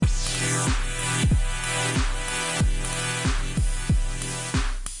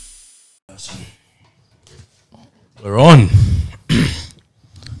We're on.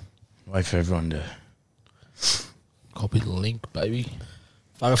 Wait for everyone to copy the link, baby.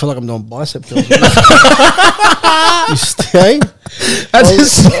 Fuck, I feel like I'm doing bicep curls. You stay? That's a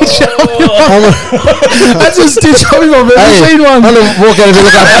stitch up. That's a stitch up if I've ever seen one. I'm gonna walk out if you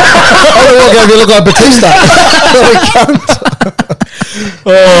look like Ticksta.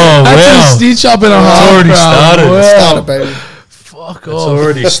 That's a stitch up and a half. It's already started. Wow. Started, baby. Fuck It's off.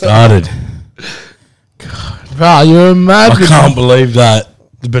 already started. Bro, you're a mad. I can't believe that.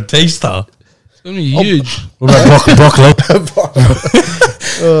 The Batista. It's gonna be huge. What about broccoli?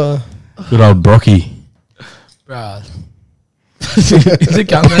 Good old Brocky. Bro. Is it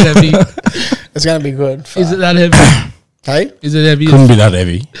gun that heavy? It's gonna be good. Is it that heavy? Hey? Is it heavy? Couldn't be that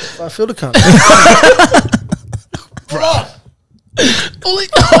heavy. I feel the cunt.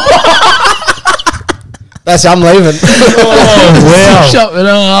 That's it, I'm leaving. Oh, wow. Shut it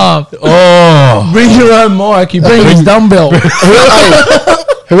up. Oh. Bring your own mic. You bring his dumbbell.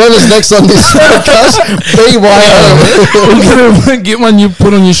 Whoever's next on this podcast, BYO. Get one you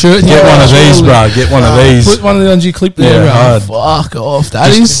put on your shirt. Get one of these, bro. Get one of these. Put one of the ones you clip there, Yeah, bro. Fuck off. That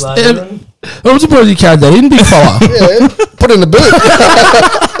is. Just I'm surprised you carried that in, big fella. Yeah, put it in the boot.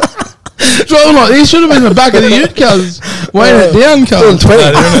 So like, he should have been in the back of the ute, cuz. Weighing it down, Doing cuz. 20.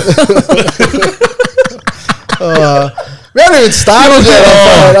 We haven't even started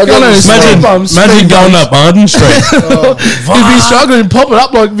yet. Imagine going up Arden Street. You'd be struggling, pop it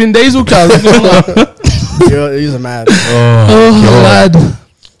up like Vin Diesel, cuz. He's a mad. Oh, Lad.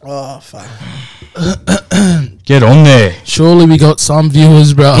 Oh, fuck. get on there. Surely we got some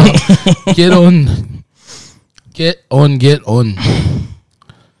viewers, bro. Get on. Get on.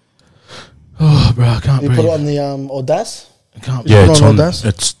 Oh, bro, I can't You breathe. put it on the Audace? I can't Yeah, put it's on on. Audace?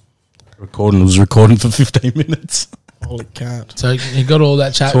 It's recording. It was recording for 15 minutes. Holy can't. So you got all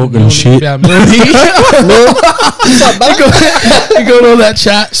that chat. Talking shit. About Millie. You got all that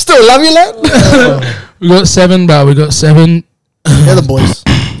chat. Still love you, lad. We got 7, bro. We got 7. Yeah, the boys.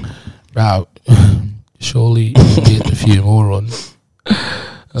 Bro, surely we'll get a few more on.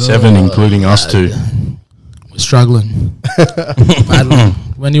 7, including us two. We're struggling. Badly.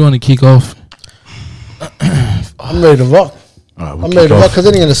 When do you want to kick off? I'm ready to rock. All right, I'm ready to rock because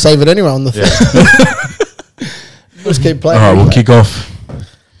then you're going to save it anyway on the Just keep playing. All right, we'll kick off.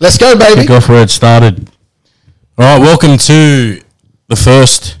 Let's go, baby. Kick off where it started. All right, welcome to the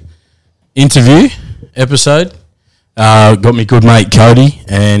first interview episode. Got me good mate Cody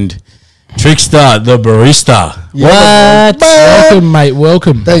and Tricksta the Barista. Yeah, Welcome, mate.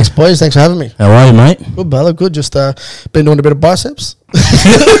 Welcome. Thanks, boys. Thanks for having me. How are you, mate? Good, brother. Good. Just been doing a bit of biceps.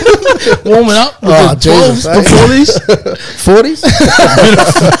 Warming up. Oh, Jesus. The 40s. 40s?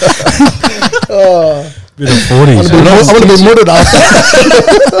 Bit of 40s. I want to be mudded after.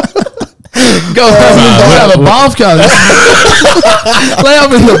 Go have a bath, cuz. Lay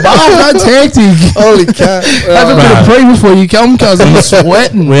up in the bath. That's hectic. Holy cat. Have a bit of pre before you come, cuz. I'm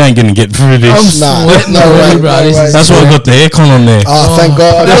sweating. We ain't going to get through I'm this. sweating no already, way, bro. no This way. is That's why I got the aircon on there. Oh, thank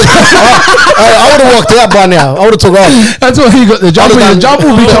God. I would have walked out by now. I would have took off. That's why you got the jump. The jump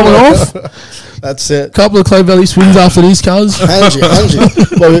will be coming off. That's it. Couple of Clay Valley swings after these, cuz. Hangy.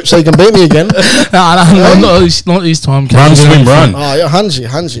 Well, so you can beat me again. Not this time, cuz. Run, swim, run. Oh, yeah, Hangy.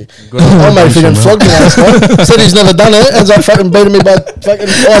 I made freaking flog me last night. Said he's never done it. Ends up fucking beating me by fucking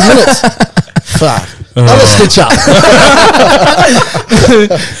 5 minutes. Fuck. Another stitch up.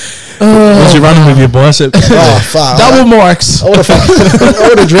 Was you running with your biceps? Oh, fuck. Double marks. I would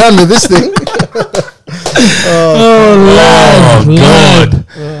have drowned with this thing. Lad. God.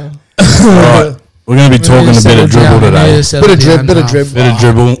 Alright, we're going to be talking a bit of dribble today. Bit of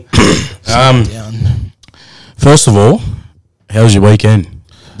dribble. First of all, how was your weekend?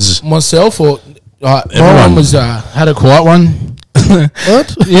 Myself or my Everyone. one was had a quiet one.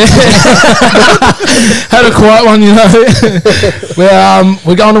 What? Yeah, had a quiet one. You know,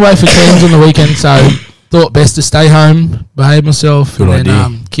 we're going away for teams on the weekend, so thought best to stay home, behave myself, Good and idea.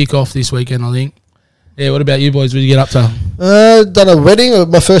 then kick off this weekend. I think. Yeah. What about you boys? What did you get up to? Done a wedding.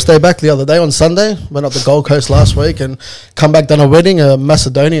 My first day back the other day on Sunday. Went up the Gold Coast last week and come back, done a wedding, a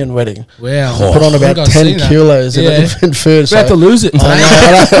Macedonian wedding. Wow. Put on I about think I've 10 seen that. kilos Yeah. in food. We have to lose it. I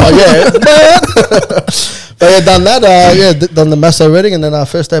know, but yeah, done that. Done the Masso wedding, and then our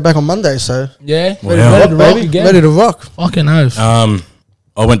first day back on Monday. So Yeah. Wow. Ready to rock baby, again. ready to rock. Fucking oath. I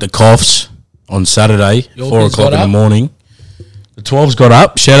went to Coughs on Saturday, Your 4 kids o'clock got in the up? morning. The 12s got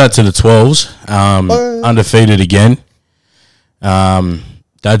up. Shout out to the 12s. Undefeated again.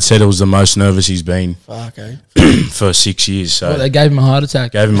 Dad said it was the most nervous he's been Fuck, eh? for 6 years. So They gave him a heart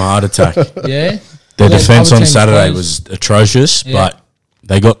attack. gave him a heart attack. Yeah. Their Well, defence other on teams Saturday closed. was atrocious, Yeah. but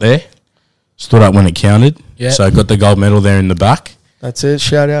they got there. Stood up when it counted, Yeah. So got the gold medal there in the back. That's it.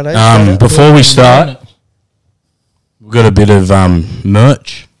 Shout out, eh? Shout out. Before we start, we've got a bit of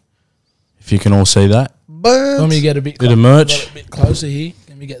merch. If you can all see that. Let me get a bit of merch. A bit closer here.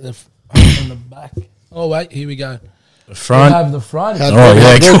 Let me get the on the back. Oh wait, here we go. The front. We have the front. Oh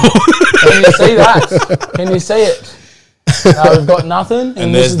yeah, cool. Can you see that? Can you see it? No, we've got nothing.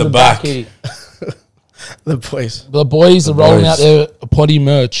 And there's the back. here. The boys. The boys are rolling out their potty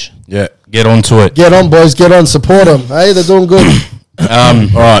merch. Yeah, get onto it. Get on, boys. Get on. Support them. Hey, they're doing good. All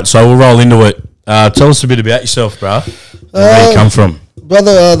right, so we'll roll into it. Tell us a bit about yourself, bro. Where you come from?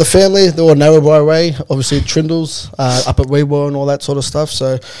 Brother, the family, they're all Narrabri way. Obviously, Trindalls, up at Weewa and all that sort of stuff.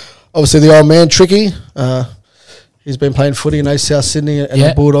 So, obviously, the old man, Tricky, he's been playing footy in South Sydney and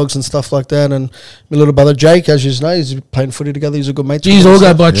the Bulldogs and stuff like that. And my little brother, Jake, as you know, he's playing footy together. He's a good mate. Geez, all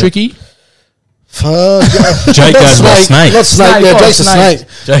go by Tricky. Jake goes by Snake. Not Snake, yeah, Jake's a snake.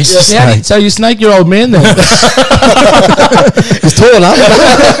 Jake's a snake. So you snake your old man then? He's tall enough.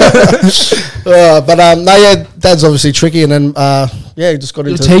 But no, yeah, Dad's obviously Tricky, and then he just got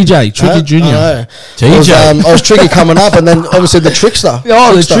into TJ, Tricky Junior. TJ, I was Tricky coming up, and then obviously the Trickster.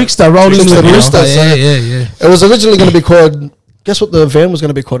 Oh, the Trickster rolled into the Barista. Yeah. It was originally going to be called. Guess what the van was going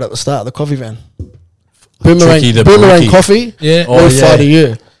to be called at the start? The coffee van. Boomerang Coffee. Yeah. Oh, fly to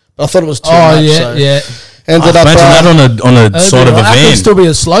you. I thought it was too much. Ended up imagine that on a sort of a that van. could still be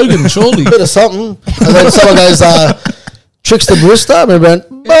a slogan, surely. Bit of something. And then someone goes, Tricksta the Barista. And we went,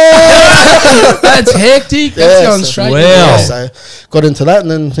 that's hectic. That's going straight. Wow. Yeah, so got into that, and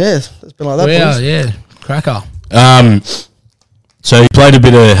then it's been like that. Wow, boys. yeah, cracker. So you played a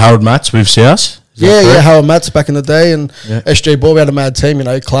bit of Harold Matts with South. Yeah, Harold Matts back in the day, and SG Ball, we had a mad team,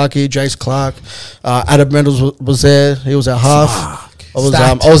 Clarkie, Jace Clark, Adam Reynolds was there, he was our half. I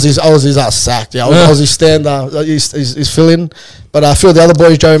was his sacked. Yeah, I was his stand. He's filling. But a few of the other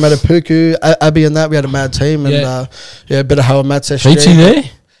boys, Joey Matapuku, Abby, and that, we had a mad team, and a bit of Harold Matts. Petey there?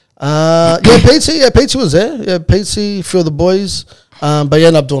 Petey was there. Yeah, Petey, a few of the boys. But he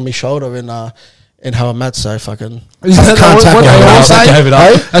ended up doing me shoulder in Harold Matts, so fucking can't tackle.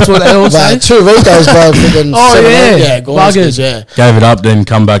 That's what they all say. 2 Ricos, bro. Buggers. Yeah. Gave it up, then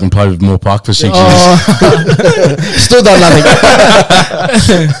come back and play with Moore Park for 6 years. Still done nothing.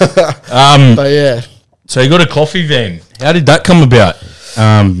 But yeah. So you got a coffee van. How did that come about?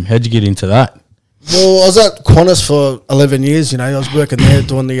 How'd you get into that? Well, I was at Qantas for 11 years, I was working there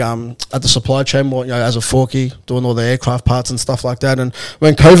doing the at the supply chain, as a forky, doing all the aircraft parts and stuff like that. And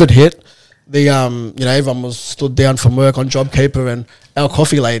when COVID hit, everyone was stood down from work on JobKeeper, and our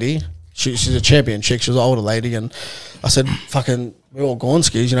coffee lady, she's a champion chick, she was an older lady, and I said, fucking, we're all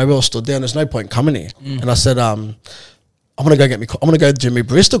Gornskis, we all stood down, there's no point coming here. And I said, I'm gonna go do my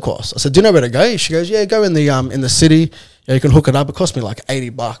barista course. I said, do you know where to go? She goes, yeah, go in the city, you can hook it up. It cost me like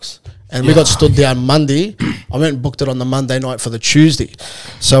 $80. And we got stood down Monday. I went and booked it on the Monday night for the Tuesday.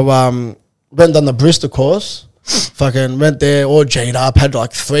 So went and done the barista course. Fucking went there, all J'd up, had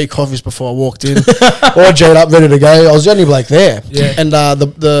like 3 coffees before I walked in, all J'd up, ready to go. I was the only bloke there. Yeah. And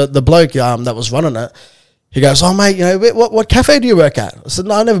the bloke that was running it, he goes, oh mate, what cafe do you work at? I said,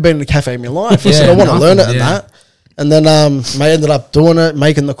 no, I've never been in a cafe in my life. I said, I want to learn it and that. And then mate ended up doing it,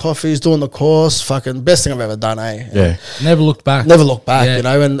 making the coffees, doing the course. Fucking best thing I've ever done, eh? Yeah. Never looked back. And then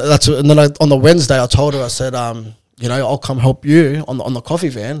on the Wednesday I told her, I said, I'll come help you on the coffee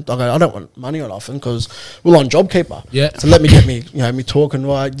van. I go, I don't want money or nothing because we're on JobKeeper. Yeah. So let me get me talking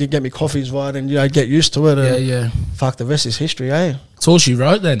right, get me coffees right, and get used to it. And fuck, the rest is history, eh? That's all she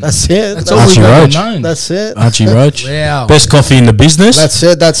wrote then. That's it. That's all we've ever known. That's it. Archie Roach. Wow. Best coffee in the business. That's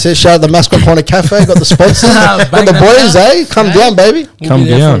it. Shout out the Mascot Corner Cafe. Got the sponsors. Got the boys, eh? Come down, baby. We'll Come be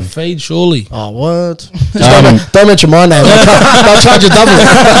there down. for a feed, surely. Oh, what? Don't mention my name. I'll charge you double.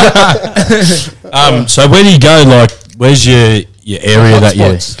 So where do you go? Like, where's your area that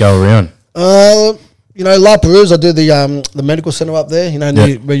you go around? La Perouse, I do the medical centre up there,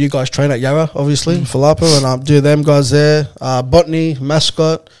 where you guys train at Yarra, obviously, for Lapa, and I do them guys there. Botany,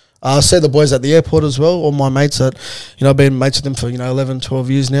 Mascot. I see the boys at the airport as well, all my mates that, I've been mates with them for, 11, 12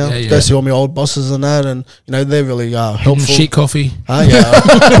 years now. Go see all my old bosses and that, and, they're really helpful. Shit coffee. Yeah.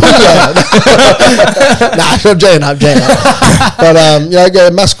 I'm joking. But, go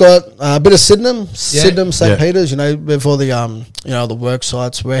Mascot, a bit of Sydenham, St. Peters, with all the, the work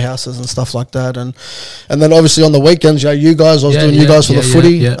sites, warehouses and stuff like that. And then obviously on the weekends, you guys, I was doing you guys for the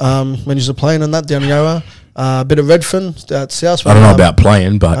footy, when you were playing and that down Yarra. A bit of Redfern at South. I don't know about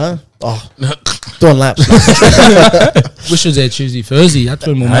playing, but doing laps. Wish it was there Tuesday, Thursday. That's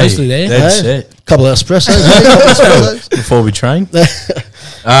when we're mostly there. That's it. Couple of espressos. Before we train.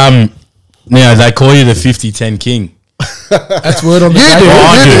 Now they call you the 50-10 king. That's word on the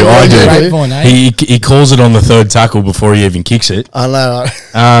I do. grapevine, eh? He calls it on the third tackle before he even kicks it. I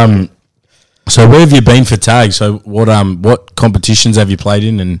know. So where have you been for tag? So what competitions have you played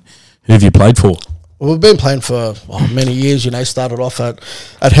in, and who have you played for? Well, we've been playing for many years. Started off at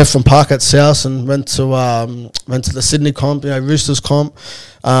Heffron Park at South, and went to the Sydney comp, Roosters comp.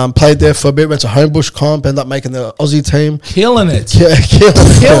 Played there for a bit. Went to Homebush comp. Ended up making the Aussie team. Killing it.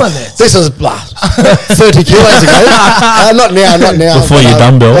 Killing it. This was 30 kilos ago. Not now. Before your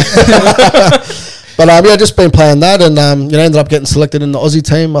dumbbell. But just been playing that, and ended up getting selected in the Aussie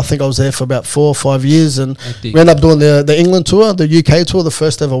team. I think I was there for about 4 or 5 years, and we ended up doing the England tour, the UK tour, the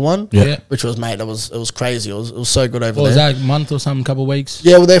first ever one. Yeah. Which was, mate, it was crazy. It was so good over there. Was that a month or something, couple of weeks?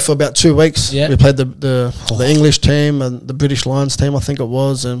 Yeah, we were there for about 2 weeks. Yeah. We played the English team and the British Lions team, I think it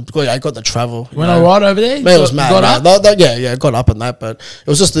was, and I got the travel. Went all right over there? Man, it was mad. Got up? Got up and that, but it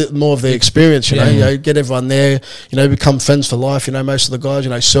was just more of the experience, you know, get everyone there, become friends for life, most of the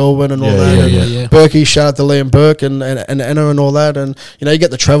guys, Selwyn and all that. Yeah. Berkey, shout out to Liam Burke and Anna and all that, and you get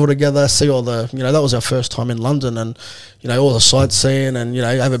the travel together, see all the that was our first time in London, and all the sightseeing, and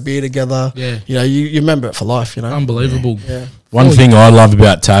have a beer together. You remember it for life. Unbelievable. One thing I love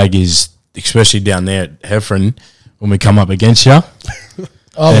about tag is, especially down there at Heffron, when we come up against you.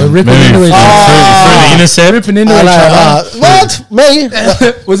 We're ripping into each other. Through the intercept. Ripping into each other. What? Me?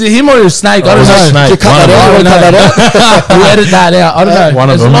 Was it him or a snake? I don't know. Snake. Did you cut that out? We edit that out. I don't know. One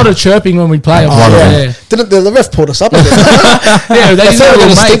of There's them. a lot of chirping when we play. Didn't the ref pulled us up? Yeah, they didn't know we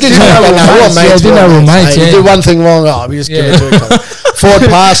were mates. Didn't know we were mates. You do one thing wrong, we just give it to each other. Forward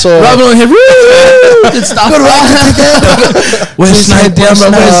pass or rubbing on him. Good stuff. Where's Snake down?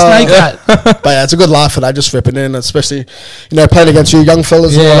 Where's Snake at? But it's a good laugh for that, just ripping in, especially playing against you young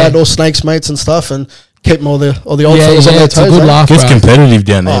fellas and all that, all Snakes mates and stuff, and keeping all the old fellas on their toes. It's a good laugh. It's competitive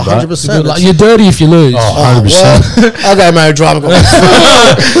down there, bro. 100%. You're dirty if you lose. 100%. I'll go marry driving.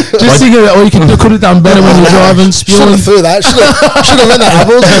 Just think of it. Or you could have done better when you're driving, Should spewing. have threw that. Should have let that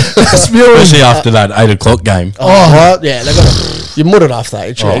happen. Especially after that 8 o'clock game. Yeah, they got to. You muttered after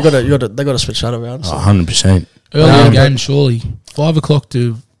that. They got to switch that around. So. 100%. Earlier game, surely 5 o'clock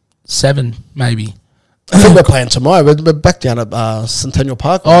to 7, maybe. I think we're playing tomorrow. We're back down at Centennial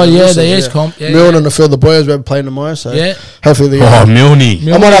Park. Oh yeah, the East comp. Milne and a few of the boys we're playing tomorrow. So hopefully Milne.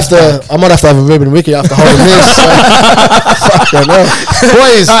 I might have to have a Ruben Wiki after holding this. Fucking hell.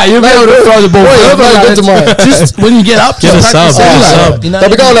 Boys, you'll be able to throw the ball. Good tomorrow. Just when you get up, get a sub. They'll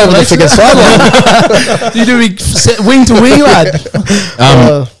be going over the freaking sideline. You do wing to wing,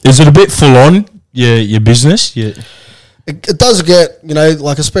 lad. Is it a bit full on your business? It does get,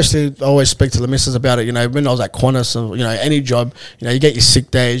 especially I always speak to the missus about it, when I was at Qantas, any job, you get your sick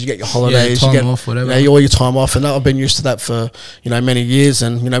days, you get your holidays, you get off, whatever. all your time off, and I've been used to that for, many years,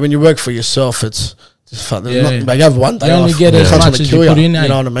 and, when you work for yourself, it's just fun. You have one day you only off, get as much as you put in, you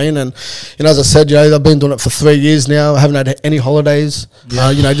know what I mean? And, as I said, I've been doing it for 3 years now. I haven't had any holidays,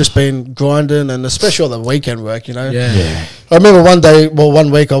 just been grinding, and especially all the weekend work, I remember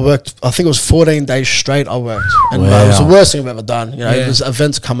one week I worked, I think it was 14 days straight I worked. And it was the worst thing I've ever done. There's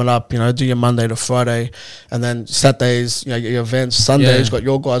events coming up, do your Monday to Friday, and then Saturdays, your events, Sundays, got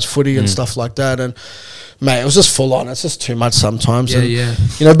your guys footy and stuff like that. And, mate, it was just full on. It's just too much sometimes.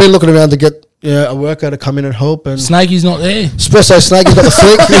 I've been looking around to get a worker to come in and help. And Snakey's not there. Espresso Snakey's got the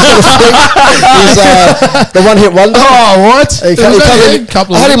flick. He's the one hit wonder. Oh, what? I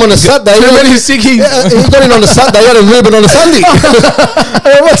had him on a Saturday. He got in on a Saturday. He had a Ruben on a Sunday.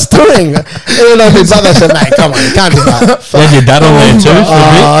 What's doing? And my brother said, mate, come on, you can't do that. Had your dad on there too?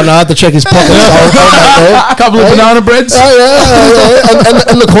 Oh, no, I had to check his pockets. A couple of banana breads. Oh, yeah.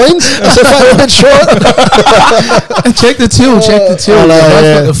 And the coins. So far, a bit short. Check the till. Got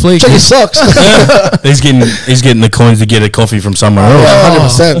the flick. Check his socks. He's getting the coins to get a coffee from somewhere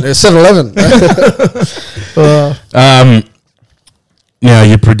else. 100%. It's 7-Eleven. Now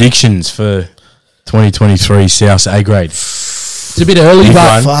your predictions for 2023 South A grade. It's a bit early,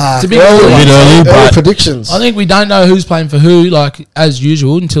 but it's a bit early. But predictions. I think we don't know who's playing for who, like as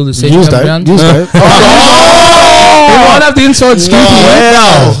usual, until the season comes around. We might have the inside scoop.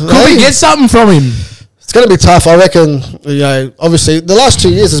 Wow. Could we get something from him? It's going to be tough, I reckon. Obviously, the last 2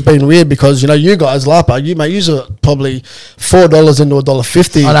 years has been weird because you guys, Lapa, you are probably $4 into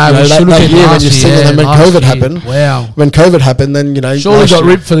 $1.50. I know, that year when you're singing, and when COVID happened. Wow. When COVID happened, then surely got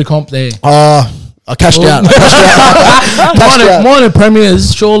ripped for the comp there. I cashed out. Minor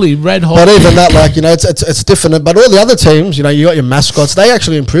premiers, surely red hot. But even that, it's different. But all the other teams, you got your mascots. They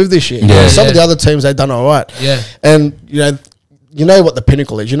actually improved this year. Yeah. Some of the other teams, they've done all right. Yeah. And you know what the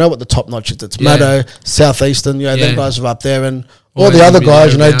pinnacle is. You know what the top notch is. It's Maddo, Southeastern. You know, them guys are up there, and all the other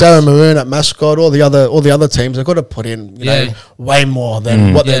guys. You know, Darren Maroon at Mascot. All the other teams. They've got to put in, you know, way more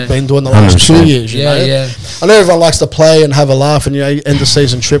than what they've been doing the last 2 years. You know? I know everyone likes to play and have a laugh, and you know, end the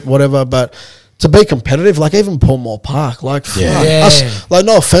season trip, whatever, but to be competitive, like even Pulmore Park, like us, like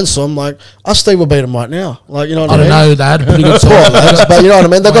no offense to them, like us three will beat them right now. Like, you know what I mean? I don't know, they had a pretty good side, but you know what I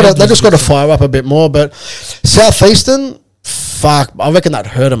mean. They just got to fire up a bit more. But Southeastern, fuck, I reckon that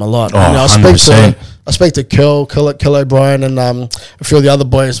hurt them a lot. Oh, you know, I speak to Kel O'Brien, and a few of the other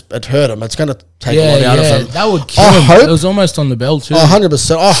boys. It hurt them. It's going to take a lot out of them. That would kill them. It was almost on the bell too.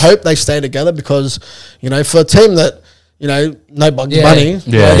 100%. I hope they stay together because, you know, for a team that, you know, no Bugs Bunny.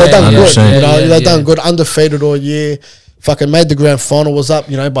 They've done good. You know, they've done good, undefeated all year. Fucking made the grand final. Was up,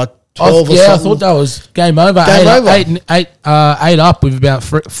 you know, by 12 or something. I thought that was game over. Eight up with about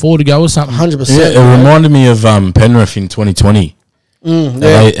 4 to go or something. 100%. Yeah, it reminded me of Penrith in 2020.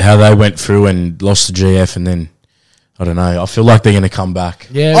 How they went through and lost the GF, and then I don't know. I feel like they're going to come back.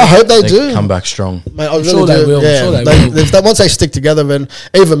 Yeah, I hope they do come back strong. Mate, I'm sure they will. Yeah, I'm sure they will. If once they stick together, and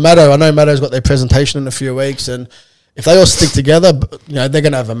even Maddo, I know Maddo's got their presentation in a few weeks, and if they all stick together, you know, they're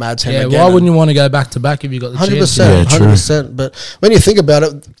going to have a mad team again. Why wouldn't you want to go back to back if you got the 100%, 100%. But when you think about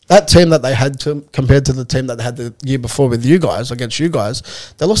it, that team that they had compared to the team that they had the year before with you guys, against you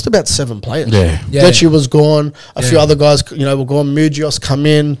guys, they lost about 7 players. Getchy was gone. A few other guys, you know, were gone. Mujios come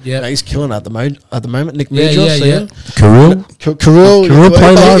in. Yeah, you know, he's killing it at the moment. Nick Mujios. Kirill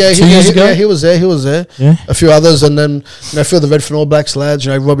played 2 years ago. Yeah, he was there. Yeah. A few others, and then, you know, a few of the Redfern All Blacks lads,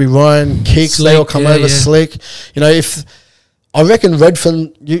 you know, Robbie Ryan, Kicks, they all come over, Slick. You know, if I reckon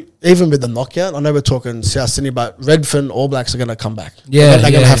Redfern, even with the knockout, I know we're talking South Sydney, but Redfern All Blacks are going to come back. Yeah, they're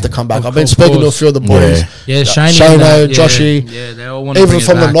going to have to come back. I've been speaking to a few of the boys. Yeah, Shano, Joshy. Yeah, they all want to even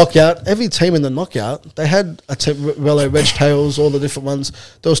from the knockout, every team in the knockout, they had a team, Reg Tails, all the different ones.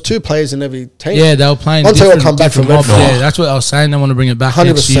 There was 2 players in every team. Yeah, they were playing. Once they will come back from Redfern. Yeah, that's what I was saying. They want to bring it back.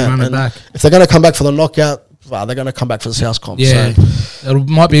 100%. Run it back. If they're going to come back for the knockout, well, they're going to come back for the South Comp. Yeah, so it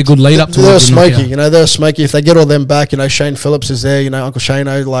might be a good lead up to they're smoky. You know, they're smoky. If they get all them back, you know, Shane Phillips is there. You know, Uncle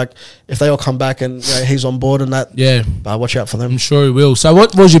Shano. Like, if they all come back and, you know, he's on board and that. Yeah, watch out for them. I'm sure he will. So,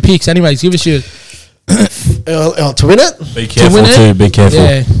 what was your picks, anyways? Give us your to win it. Be careful too. Be careful.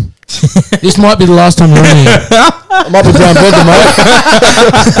 Yeah. This might be the last time you're in here. I might be down bed tomorrow.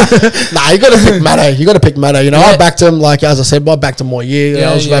 Nah, you got to pick Maddo. You got to pick Maddo. You know, I backed him, like, as I said, I backed him all year.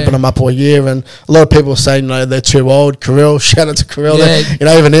 I was wrapping him up all year, and a lot of people were saying, you know, they're too old. Kirill, shout out to Kirill. You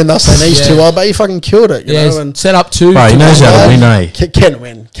know, even then they're saying he's too old, but he fucking killed it. You know, and set up 2. He knows how to win, eh? Can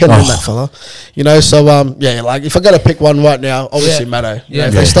win that fella. You know, so like if I got to pick one right now, obviously Maddo. You know,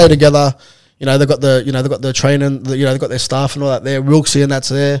 if they stay together. You know, they've got the training, you know, they've got their staff and all that there. Wilksy and that's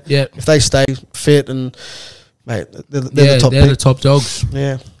there. Yeah. If they stay fit and, mate, they're the top they're the top dogs.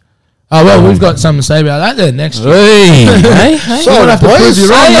 Yeah. Oh, well, we've got something to say about that then next week. Hey, so we'll have to prove you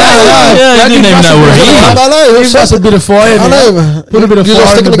wrong. I didn't even know we're here. I know. Give us a bit of fire. I know. Put a bit of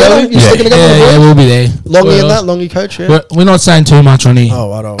fire in the belly. Yeah, we'll be there. Longy coach, yeah. We're not saying too much on here.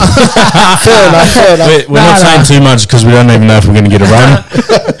 Oh, I don't. Fair enough. We're not saying too much because we don't even know if we're going to get a run.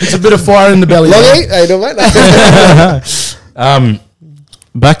 It's a bit of fire in the belly. Longy? How you doing, mate?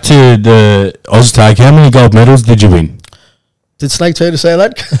 Back to the Oztag. How many gold medals did you win? Did Snake tell you to say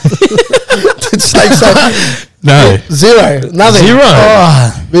that? Did Snake say no? 0, nothing. 0.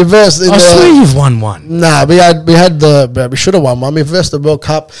 Oh, we versed. I swear you've won one. Nah, we should have won one. We versed the World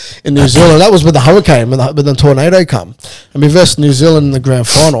Cup in New Zealand. That was with the hurricane, when the tornado come, and we versed New Zealand in the grand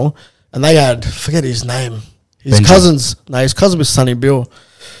final. And they had, forget his name, his cousin was Sonny Bill.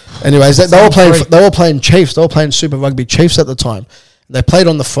 Anyways, they were playing Chiefs. They were playing Super Rugby Chiefs at the time. They played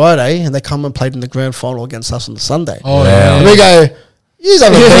on the Friday, and they come and played in the grand final against us on the Sunday. Oh, yeah. And we go, you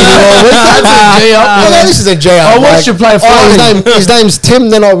haven't been here all week. That's this is a G up. I watched you play Friday. His name's Tim,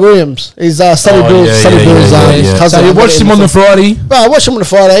 then Williams. He's Sonny Bill's cousin. So you watched him on the Friday? I watched him on the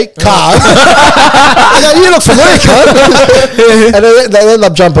Friday. Cars. You look familiar, cunt. And they ended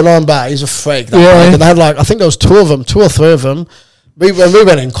up jumping on, but he's a freak. And they had I think there was 2 or 3 of them. We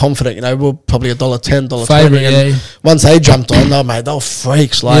went in confident, you know, we were probably $1.10, $1.20. And once they jumped on, they were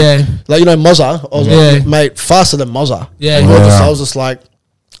freaks. Like you know, Mozza. I was like, mate, faster than Mozza. Yeah. I was just like,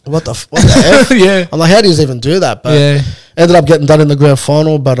 what the F? Yeah. I'm like, how do you even do that? But ended up getting done in the grand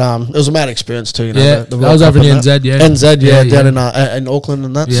final. But it was a mad experience too, you know. That was over in NZ, NZ, down in Auckland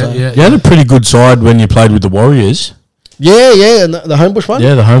and that. You had a pretty good side when you played with the Warriors. Yeah, and the Homebush one.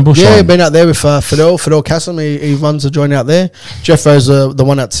 Yeah, the Homebush Yeah, one. been out there with Fidel Cassim. He runs the joint out there. Jeff Rowe's the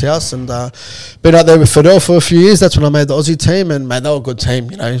one at South, and been out there with Fidel for a few years. That's when I made the Aussie team, and man, they were a good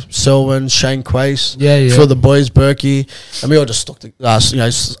team. You know, Selwyn, Shane Quace, for the boys, Berkey, and we all just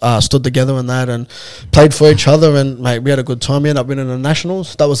stood together in that and played for each other, and mate, we had a good time. We ended up winning the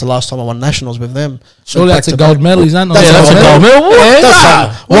nationals. That was the last time I won nationals with them. Surely that's a gold medal, is that not? That's a gold medal.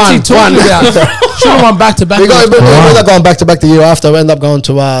 What's he talking about? Should have won back to back. We ended up going back to back the year after. We ended up going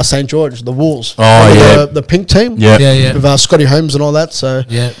to St. George, the Wolves. Oh, yeah. The pink team. Yeah. With Scotty Holmes and all that. So,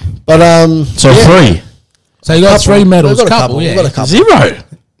 yeah. But, so 3. So you got 3 medals. We've got a couple. 0.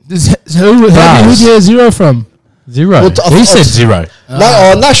 Who did you get 0 from? 0. He said 0.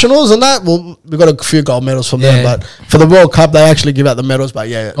 Nationals and that. Well, we got a few gold medals from them, but for the World Cup, they actually give out the medals. But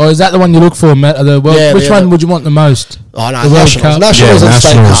Oh, is that the one you look for? Which one would you want the most? Oh no, the Nationals. Nationals and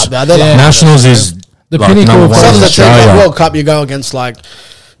State Cup. Nationals is the pinnacle of some of the teams like World Cup. You go against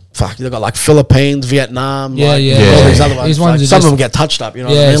you got like Philippines, Vietnam, all these other ones. Some of them get touched up, you know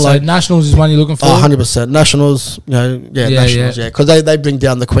what I mean? So Nationals is one you're looking for? 100%. Nationals, Nationals, because they bring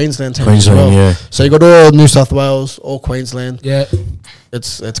down the Queensland team as well. Yeah. So you got all New South Wales, all Queensland. Yeah.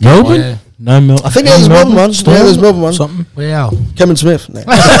 It's Melbourne? Yeah. No, Melbourne. I think there's Melbourne one. Yeah, there's Melbourne one. Something. Wow. Kevin Smith.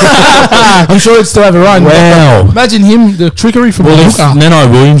 I'm sure it'd still have a run. Wow. Imagine him, the trickery from if Neno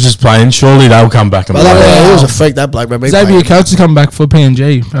Williams is playing, surely they'll come back and play. He was a freak, that bloke. Xavier Coates to come back for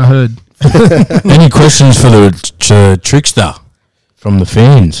PNG, I heard. Any questions for the Tricksta from the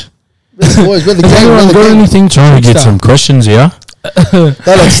fans? Boys, where the Has anyone got anything Trying to get some questions here. They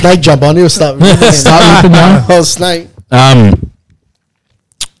let Snake jump on. He'll start ripping now. Oh, Snake.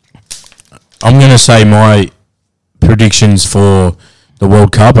 I'm going to say my predictions for the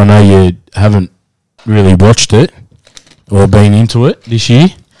World Cup. I know you haven't really watched it or been into it this year.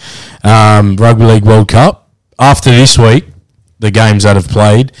 Rugby League World Cup. After this week, the games that have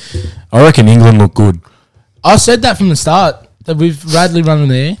played, I reckon England look good. I said that from the start, that we've Radley running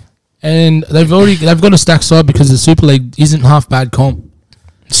there, and they've got a stacked side because the Super League isn't half bad comp.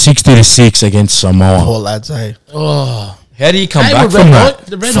 60-6 against Samoa. Poor lads, eh? Oh. How do you come They back were from red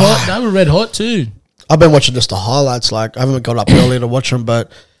that? hot. They were red hot too. I've been watching just the highlights. I haven't got up early to watch them,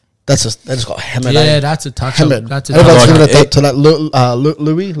 but they just got hammered. Yeah, that's a touch. Hammered. That's a Everyone's touch. giving it to that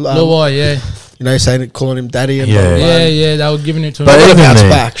Louis. Luai, yeah. You know, calling him daddy. And Yeah, they were giving it to him. But But even bounce their-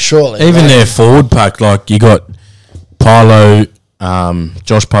 back, surely. Even their forward pack, you got Pilo,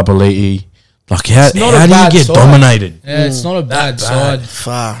 Josh Papali'i. not How a do you bad get side. dominated? Yeah, it's not a bad side.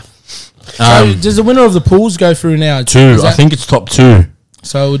 Far. So does the winner of the pools go through now? 2. I think it's top 2.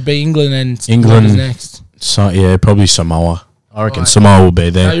 So it would be England and England. what is next. So yeah, probably Samoa. I reckon Right. Samoa will be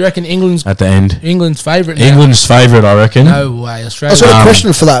So there you reckon England's at the end. favourite now? England's favourite, I reckon. No way, Australia. I've got a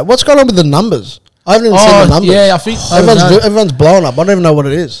question for that. What's going on with the numbers? I haven't even seen the numbers. Yeah, I think I don't know. Everyone's blowing up. I don't even know what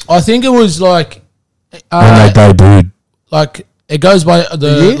it is. I think it was When they debuted. it goes by year?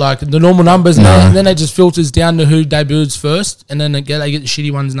 the normal numbers, No. and then it just filters down to who debuts first, and then they get the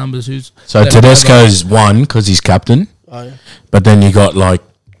shitty ones numbers. So Tedesco's 1 because he's captain, Oh, yeah. but then you got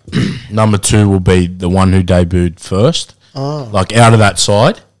number 2 will be the one who debuted first, out of that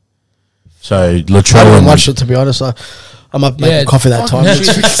side. So I Latrell haven't and watched it, to be honest. I might make coffee that time. Yeah.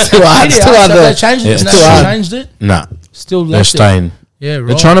 It's too hard. It's too So hard. they changed it. Yeah, it's They too hard. changed it. nah, Still they're left it. staying. Yeah, right.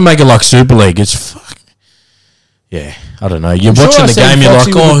 They're trying to make it like Super League. It's fuck. Yeah, I don't know. You're I'm sure watching I the seen game. You're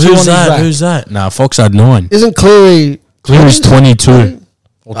Foxy like, with the 2 on who's his that? back. Who's that? Nah, Fox had 9. Isn't Cleary's Cleary's 22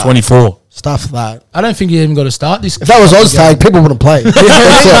 or 24. stuff that? I don't think you even got to start this. If that was Oztag, people wouldn't play. You're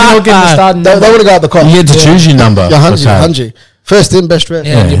not getting to start. They would have got the cop. You get to choose your number. Yeah, per se. 100. First in, best rest.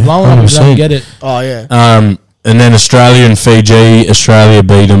 Yeah, Yeah, you're blowing up. You 100%. don't get it. Oh, yeah. And then Australia and Fiji. Australia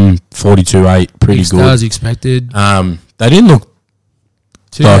beat them 42-8. Pretty Big stars good. expected. They didn't look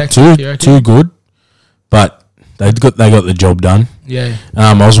too good, but they got the job done. Yeah.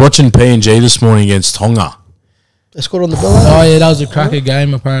 I was watching PNG this morning against Tonga. They scored on the bill. Oh yeah, that was a cracker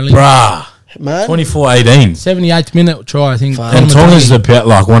game apparently. Bruh, Man. 24-18. 78th minute try, I think. Fuck. And Tonga's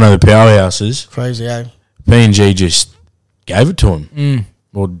one of the powerhouses. Crazy, eh? PNG just gave it to him.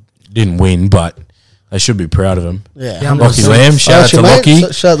 Well, didn't win, but they should be proud of him. Yeah. Yeah, Lockie 100%. Lamb, shout out to Lockie.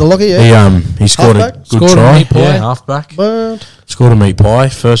 Shout out to Lockie, yeah. He scored Halfback? a good Scored a try. meat pie. Yeah, halfback. But Scored a meat pie.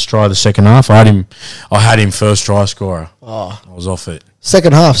 First try of the second half. I had him first try scorer. I was off it.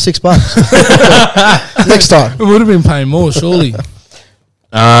 second half, $6. Next time. We would have been paying more, surely.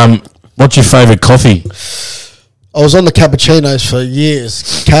 What's your favourite coffee? I was on the cappuccinos for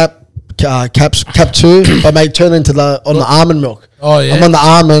years. Cap 2, but made turn into the almond milk. Oh yeah. I'm on the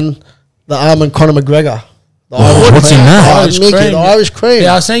almond Conor McGregor. What's in that? Irish cream. The Irish cream.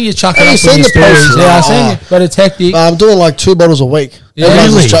 Yeah, I seen you chuck it Have up you seen in your the posts? stories. Yeah, I seen you. But it's hectic. I'm doing like 2 bottles a week. Yeah.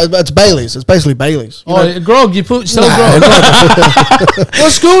 Everyone's Really? It's Bailey's. It's basically Bailey's. You know? Grog, you put sell grog.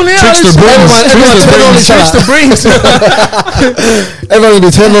 What's school now? Tricksta Everyone turn on each Tricksta other. brings. Everyone will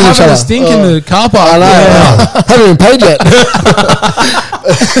be turning on each Having other. a stink in the car park. I know. Yeah. Haven't even paid yet.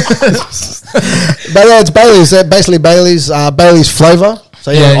 But yeah, it's Bailey's. Basically Bailey's flavour. So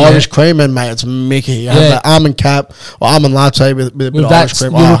yeah, Irish cream, and mate, it's Mickey. You have the almond cap or almond latte with a bit of Irish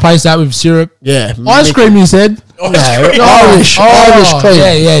cream. You replace that with syrup. Yeah, Ice cream, you said. No, Irish cream.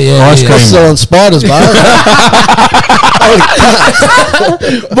 Yeah. Ice cream. Selling spiders, bro.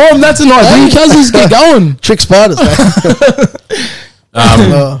 Boom, that's an idea. Cousins, get going. Trick spiders, man.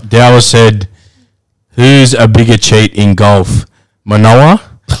 Dower said, "Who's a bigger cheat in golf, Manoa,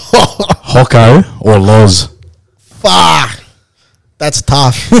 Hocko, or Loz?" Fuck. That's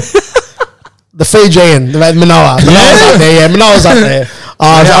tough. The Fijian, Manoa. Manoa's up there, yeah. Manoa's up there.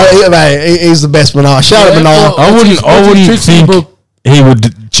 Mate, he's the best Manoa. Shout out Manoa. I wouldn't think he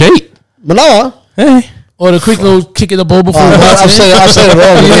would cheat. Manoa? Hey. Or the quick little kick of the ball before I've said it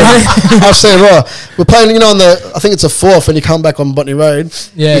wrong. Yeah. I've said it wrong. We're playing, on I think it's a 4th when you come back on Botany Road.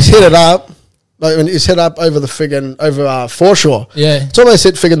 Yeah. He's hit it up. Like when he's hit up over the foreshore. Yeah. It's almost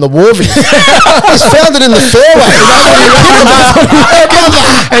hit friggin' the Warvie. He's found it in the fairway.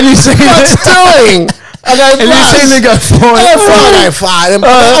 And you see What's doing? I go, and you see them go flying.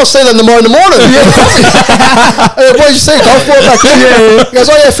 I'll see them tomorrow in the morning. What did you see? Golf ball back there? He goes,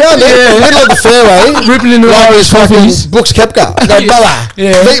 oh yeah, found it. Middle of the fairway. Ripping into Irish fucking Brooks Koepka. I go, brother.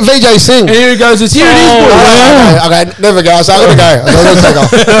 Yeah. VJ Singh. And here he goes, here it is, boy. Okay, never go. So I'm going to go. I'm going to take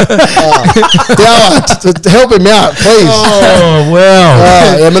off. Help him out, please. Oh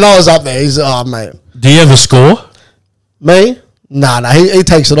wow. Yeah, Manoa's up there. He's, mate. Do you have a score? Me? No, he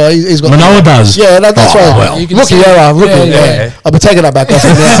takes it all. He's got Manoa does. Yeah, that's right. Well. Rookie error. Yeah. I'll be taking that back off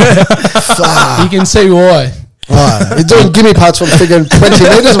him now. You can see why. Right. He's doing gimme putts from friggin' 20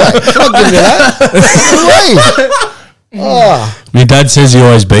 metres, mate. I'm not giving you that. Oh. My dad says he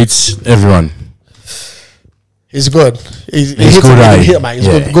always beats everyone. He's good. He's good, he hit, mate. He's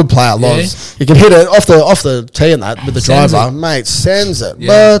a good player, Loz. He can hit it off the tee and that with the driver. Mate, sends it.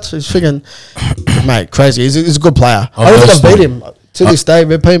 Yeah. But he's friggin', mate, crazy. He's a good player. I don't think I've beat him to this day.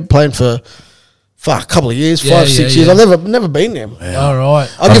 We've been playing for a couple of years, 5, 6 years. I've never beaten him. Yeah. All right.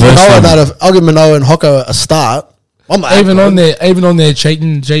 I'll give Manoa and Hocko a start. Even on their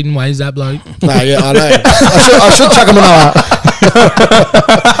cheating ways, that bloke. No, yeah, I know. I should chuck him Manoa.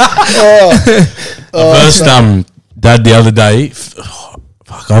 First, Dad, the other day, fuck,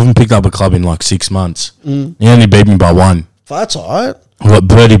 I haven't picked up a club in like 6 months. He only beat me by 1. That's all right. I got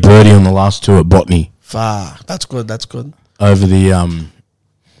birdie on the last 2 at Botany. Fuck, that's good. Over the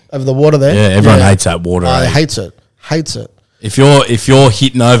over the water there. Yeah, everyone hates that water. Hates it. If you're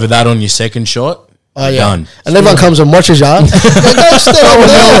hitting over that on your second shot, done. And everyone comes and watches you. Don't step over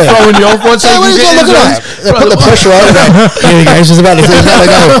there. Throwing you off. What's what are you looking at? They put the pressure over there. Here we go. She's about to go.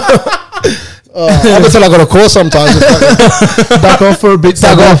 I'm until I got a call sometimes. Back off for a bit.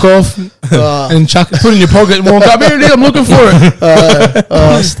 Back off. And chuck it. Put it in your pocket and walk up. Here it is. I'm looking for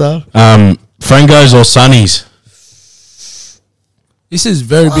it. Stuff. Frangos or Sunnies? This is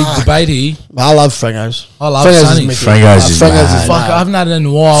very big debate here. I love Frangos. I love Sunnies. Frangos is mad. Fuck, I haven't had it in a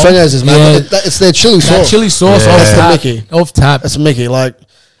while. Frangos is mad. It's their chili sauce. That chili sauce off tap. It's Mickey. Like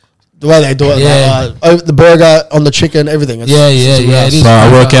the way they do it. Yeah. Like, the burger on the chicken, everything. It's It is. So I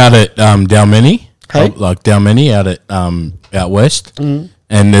work out at Dalmeny. Hey? Like Dalmeny out at out west. And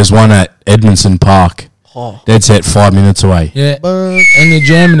there's one at Edmondson Park. Dead set 5 minutes away. Yeah. And they're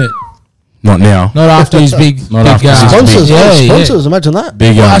jamming it. Not now. Not after his big sponsors. Yeah. Imagine that.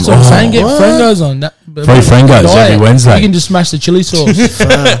 Big. That's what I'm saying. Get Frangos on that. Free Frangos every Wednesday. You can just smash the chili sauce.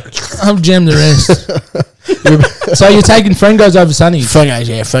 I'll jam the rest. So you're taking Frangos over Sunnies?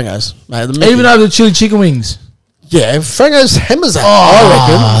 Frangos. Mate, even over the chili chicken wings? Yeah, Frangos hammers that.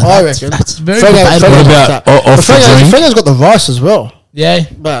 I reckon. That's very Frangos. What about off the drink? Frangos got the rice as well. Yeah.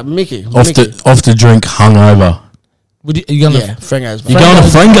 But Mickey. Off the drink hungover. You going Frangos. You're going to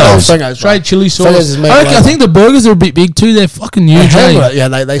Frangos? Frangos. Straight chili sauce. I think the burgers are a bit big too. They're fucking huge. Yeah,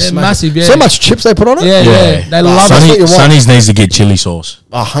 they're massive. Yeah. So much chips they put on it. Yeah. They love it. Sunnies needs to get chili sauce.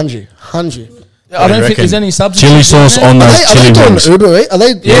 100. I don't think there's any substitute. Chili sauce on those chili wings. Are they doing Uber Eats? Are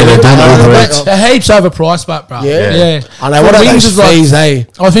they? Yeah, they're doing Uber Eats. They're heaps overpriced, but bro. Yeah. I know. What are those fees, eh?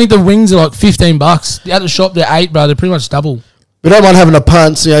 I think the wings are like $15. At the shop, they're $8, bro. They're pretty much double. We don't mind having a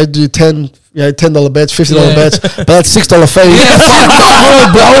punt, do 10, $10 bets, $50 bets, but that's $6 fee. Yeah,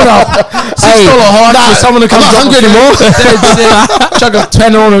 blow it up. $6 hike for someone to come. I'm not hungry anymore. Chuck a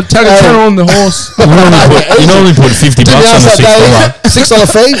tenner on the horse. You normally put $50 on the $6. $6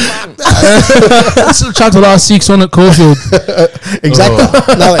 fee. Chuck the last 6 on at Caulfield. Exactly.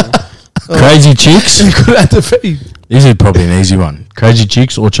 Nothing. Crazy chicks. You could have to feed. This is probably an easy one. Crazy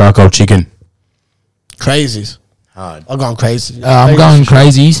chicks or charcoal chicken? Crazies. Hard. I'm going crazy. I'm going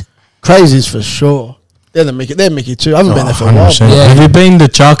crazies. Crazies for sure. They're Mickey too. I haven't been there for a while. 100%. Yeah. Have you been to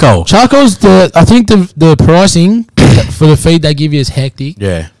charcoal? Charcoal's I think the pricing for the feed they give you is hectic.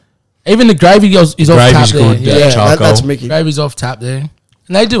 Yeah. Even the gravy is off tap Gravy's there. good. Yeah, Charcoal. That's Mickey. gravy's off tap there.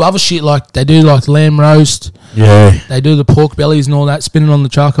 And they do other shit like they do like lamb roast. Yeah. They do the pork bellies and all that spinning on the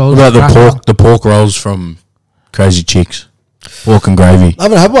charcoal. What about the pork rolls from Crazy Chicks? Pork and gravy. I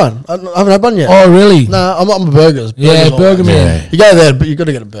haven't had one. I haven't had one yet. Oh really? Nah, I'm a burgers. Yeah, Burgers burger always. man. Yeah. You go there, but you got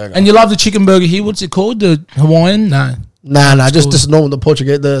to get a burger. And you love the chicken burger here. What's it called? The Hawaiian? No. Nah, just cool. just normal, the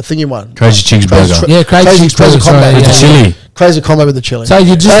Portuguese, the thingy one. Crazy Chicks Crazy burger. Yeah, crazy crazy burger, sorry, combo With yeah, the chili. Crazy combo with the chili. So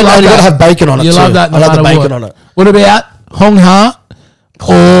you just and love you got to that. have bacon on it You too. love that no I love the matter bacon what. on it. What about Hong Ha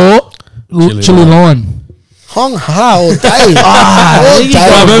or chili lime? Hong Ha all day. Ah, all there you day.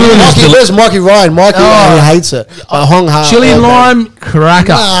 go. Remember when Mikey, it's where's Mikey Ryan? Mikey Oh. he hates it. But Hong Ha. Chili all day. lime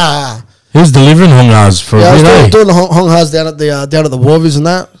cracker. Nah. Who's delivering hongas for Yeah, I a was bit, doing the Hong Ha's down at the Warvies and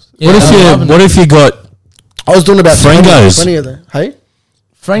that. Yeah, What if you got I was doing about Frangos. 20 of them. Hey? get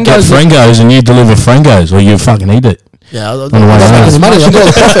Frangos. frangos and you deliver frangos or you fucking eat it? Yeah, I was the way not around. making any money. I'm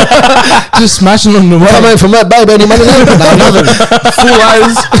doing profit. Just smashing them the Come way. in from that, babe. Any money left? No, nothing. Full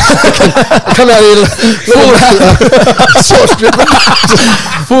O's. Come out here. Sauce dripping.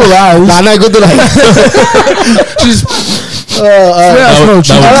 Full O's. Nah, no good today. Just They were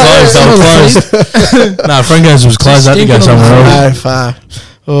closed. No, frangos was closed. I had to go Stinking on somewhere the else.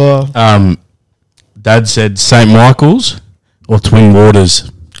 No, far. Dad said St. Michael's or Twin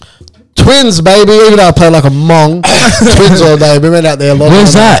Waters. Twins, baby. Even though I play like a mong. Twins all day. We went out there a lot.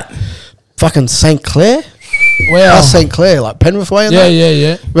 Where's that? Fucking St. Clair? Wow. That's St. Clair, like Penrith way. And Yeah, that.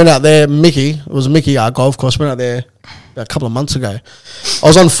 yeah. Went out there, Mickey. It was Mickey, our golf course. Went out there a couple of months ago. I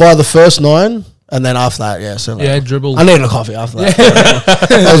was on fire the first 9, and then after that, yeah. So Yeah, dribble. I needed a coffee after that.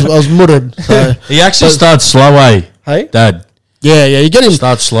 I was muttered. So. He actually starts slow, eh? Hey? Dad, Yeah, you get him.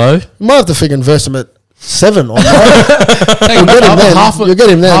 start slow. You might have to figure invest him at 7 or 9. Take You'll get him then. You'll get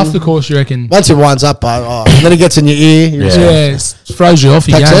him then. Half the course, you reckon? Once he winds up, and then he gets in your ear. You're just Yeah. like, Throws you off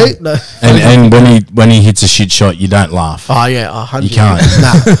your taxi? game. No. And when he hits a shit shot, you don't laugh. Oh, yeah. 100. You can't.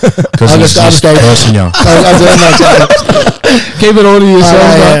 Nah. Because I'll he's just go- just cursing you. I do that. Keep it all to yourself.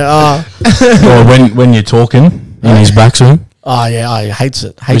 Oh, yeah. Or when you're talking in his backswing. Oh, yeah. He hates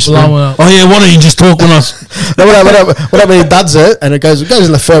it. Hates it. Blowing up. Oh yeah, why don't you just talk when I... No, what when he does it and it goes in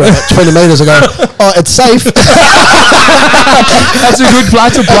the fairway at 20 metres. I go, oh, it's safe. That's a good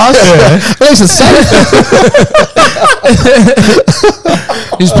plus. A plus. At least it's safe.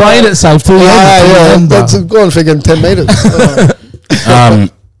 He's playing it safe too. Yeah. That's go on figuring 10 metres. Oh.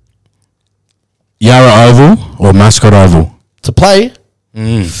 Yarra Oval or Mascot Oval? To play,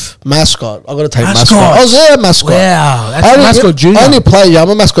 mascot. I got to take Mascot. mascot. I was there, mascot. Wow, that's I only- mascot junior. I only play. Yeah, I'm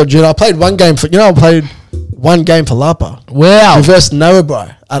a mascot junior. I played one game for. I played one game for Lapa. Wow. Reverse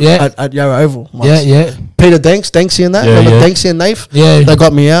Narrabri Yeah. at Yarra Oval. once. Yeah. Peter Danksy and that. Yeah, Remember yeah. Danksy and Naif? Yeah. They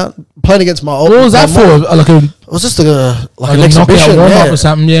got me out. Playing against my old. What was that my for? mum. Like a It was just an knockout exhibition. warm up Yeah. or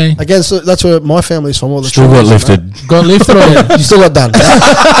something? Yeah. Against that's where my family's from. All the Still got children and lifted. Got lifted on that. You still got done.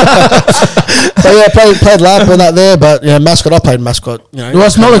 But yeah, played Lapa and that there. But yeah, mascot. I played mascot. Do I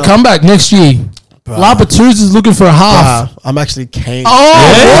smell a comeback next year? Lapa Twos is looking for a half. I'm actually keen.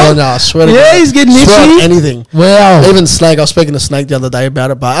 Oh, Oh, no, I swear to Yeah, God. he's getting Swear on itchy. anything. Wow. Even Snake, I was speaking to Snake the other day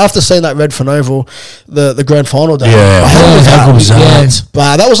about it, but after seeing that Redfern Oval, the grand final day, Yeah. How good was Yeah. that?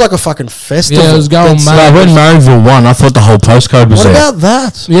 but that was like a fucking festival. Yeah, it was going That's- mad. No, when Maryville won, I thought the whole postcode was What there. about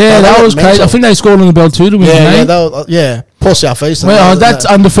that? Yeah, that was crazy. mental. I think they scored on the bell too to win the Yeah, game. yeah. Poor Southeastern. Well, that's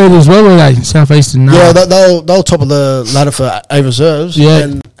undefeated as well, were they? Southeastern. No. Yeah, they were top of the ladder for A reserves. Yeah.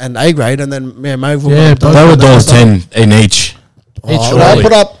 and A grade, and then Mayville. Yeah, both They were $1.10 in each. Each I way.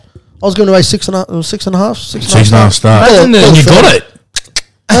 put up. I was going to weigh 6.5. 6.5. 6.5 star. Imagine And you got it.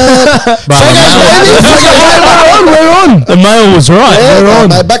 But We're on. the mail was right. Yeah, We're on.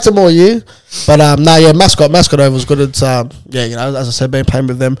 mate, back to more you. But mascot Oval's good. It's as I said, been playing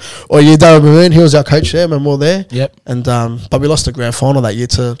with them all year. Darren Maroon, he was our coach there when we were there. Yep. And but we lost the grand final that year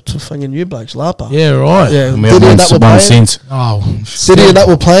to fucking you blokes, Lapa. Yeah, right. Yeah. And we Diddy have and that were one playing. since. Oh, Diddy and that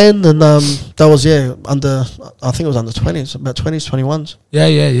were playing, and that was under. I think it was under 20s, about 20s, 21s. yeah.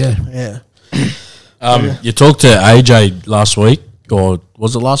 Yeah. You talked to AJ last week, or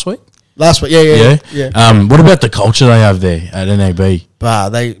was it last week? Last week, yeah. What about the culture they have there at NAB?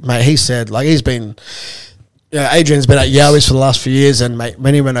 Mate, he said, like, he's been, Adrian's been at Yowies for the last few years, and mate,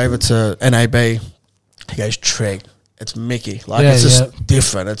 when he went over to NAB, he goes, Trig, it's Mickey. Like, it's just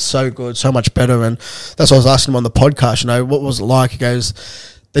different. It's so good, so much better. And that's what I was asking him on the podcast, what was it like? He goes,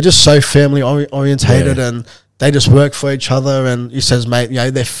 they're just so family orientated and they just work for each other. And he says, mate,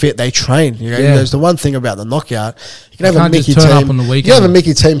 they're fit, they train. He goes, the one thing about the knockout, you can have a Mickey team. Up on the weekend. You have a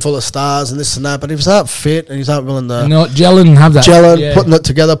Mickey team full of stars and this and that, but if he's not fit and he's not willing to gelling and have that putting it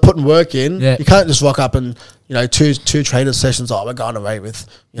together, putting work in, you can't just rock up and two trainer sessions. We're going away with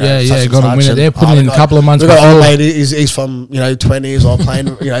got to win it. They're putting in a couple of months. We've got mate, he's from 20s or playing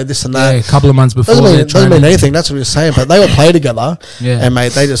this and that. A couple of months before. Doesn't mean anything. That's what he was saying. But they will play together. And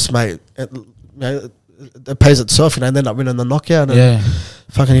mate, they just it pays itself. They end up winning the knockout. And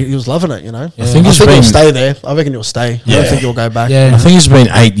fucking, he was loving it. I think he'll stay there. I reckon he'll stay. I don't think he'll go back. I think it's been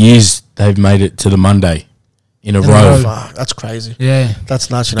 8 years they've made it to the Monday in a row. Fuck, that's crazy. Yeah,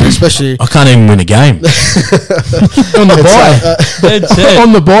 that's nuts. Especially I can't even win a game on the boy.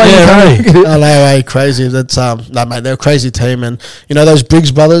 On the boy, I know, crazy. That's no, mate, they're a crazy team, and those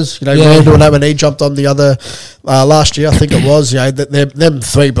Briggs brothers. Doing that when he jumped on the other last year, I think it was. They're them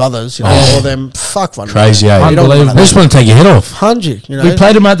three brothers. All them one crazy. Unbelievable. They just want to take your head off. 100. We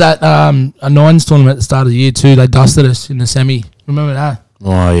played them at that a nines tournament at the start of the year too. They dusted us in the semi. Remember that?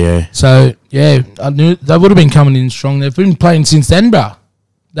 Oh, yeah. So, I knew they would have been coming in strong. They've been playing since then, bro.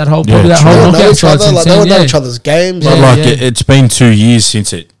 That whole knockout side since then. They would know each other's games. It's been 2 years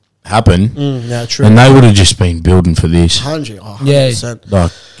since it happened. True. And they would have just been building for this. 100%.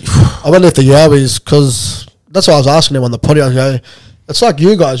 Like, I wonder if the Yowies, because that's what I was asking him on the podcast. I go, it's like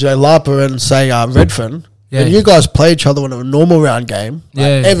you guys, Lapa and say Redfern. Yeah. When you guys play each other in a normal round game,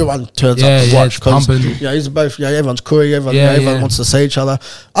 everyone turns up to watch because he's both. Everyone's cool. Everyone wants to see each other.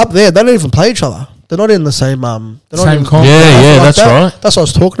 Up there, they don't even play each other. They're not in the same same comp. That's right. That's what I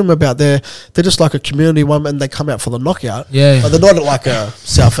was talking to them about. They're just like a community one, and they come out for the knockout. But they're not like a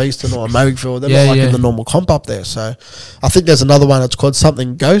Southeastern or a Marrickville. They're not like in the normal comp up there. So I think there's another one that's called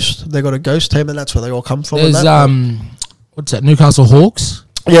something Ghost. They got a Ghost team, and that's where they all come from. There's what's that? Newcastle Hawks.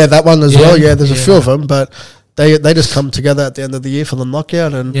 Yeah, that one as well. Yeah, there's a few of them, but they just come together at the end of the year for the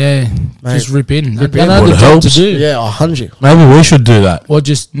knockout and just rip in. What helps to do. Yeah, 100. Maybe we should do that. Or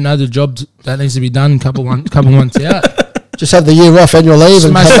just know the job that needs to be done. Couple months out. Just have the year off annual leave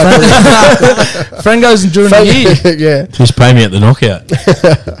and friend goes during the year. Just pay me at the knockout.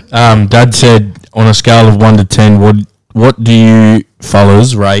 Dad said on a scale of 1 to 10, what do you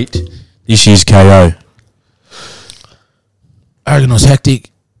fellas rate this year's KO? I reckon it was hectic.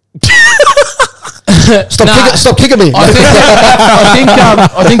 Stop kicking me. I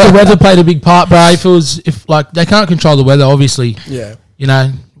think the weather played a big part, bro. If they can't control the weather, obviously. Yeah.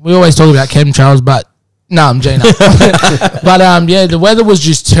 We always talk about chemtrails, but no, I'm Gina. But the weather was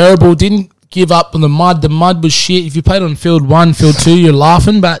just terrible. Didn't give up on the mud. The mud was shit. If you played on field 1, field 2, you're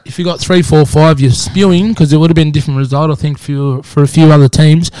laughing. But if you got 3, 4, 5, you're spewing because it would have been a different result, I think, for a few other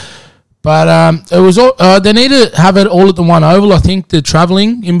teams. But it was all, they need to have it all at the one oval. I think the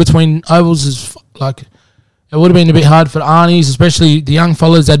travelling in between ovals is it would have been a bit hard for the Arnies, especially the young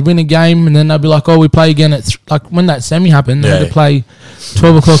fellas. They'd win a game and then they'd be like, we play again at when that semi happened, they had to play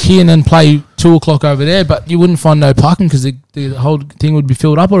 12 o'clock here and then play 2 o'clock over there. But you wouldn't find no parking because the whole thing would be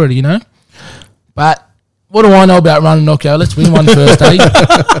filled up already, But what do I know about running knockout? Let's win one first, eh?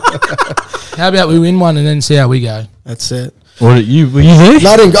 How about we win one and then see how we go? That's it. Were you there?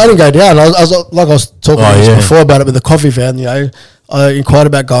 No, I didn't go down. I was talking before about it with the coffee van. I inquired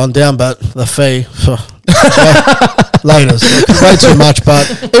about going down, but the fee, later, way too much.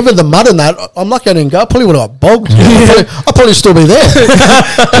 But even the mud and that, I'm not going to go. I probably would have got bogged. I'll probably still be there.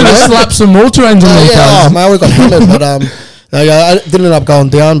 Slap some water engine. Man, we got hammered, but I didn't end up going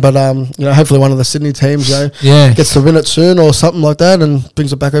down. But hopefully one of the Sydney teams, gets to win it soon or something like that, and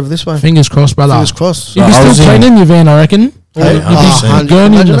brings it back over this way. Fingers crossed, brother. Fingers crossed. You'd be still cleaning your van, I reckon. You'd be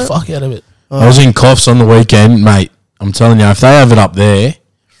gurning the fuck out of it. I was in Coughs on the weekend, mate. I'm telling you, if they have it up there,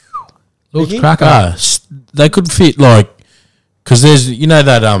 looks cracker. They could fit because there's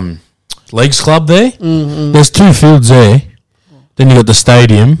that Leagues Club there. Mm-hmm. There's 2 fields there. Then you got the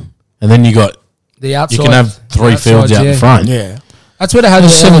stadium, and then you got the outside. You can have 3 fields out the front. Yeah, that's where they had the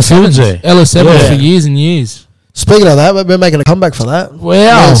 7 fields there. LS7 for years and years. Speaking of that, we're making a comeback for that.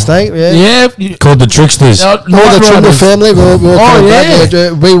 Wow. State, called the Tricksters. All the Trindall family,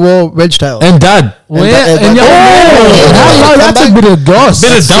 we wore Wedgetail. And Dad. That's a bit of goss.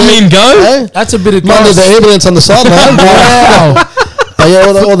 Bit of dummy and go. That's a bit of goss. Monday the ambulance on the side, man. Wow.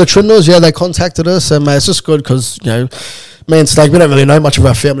 But all the Trindalls, they contacted us, and it's just good because, me and Snake, we don't really know much of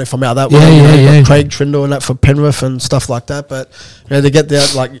our family from out that way. Yeah. Craig Trindall and that for Penrith and stuff like that. But they get there,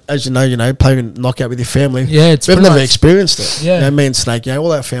 like as you know, playing knockout with your family. Yeah, it's we've never experienced it. Yeah, me and Snake,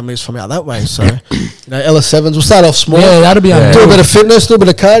 all our families from out that way. So LS7s, we'll start off small. Yeah, that'll be unreal. Do a bit of fitness, do a bit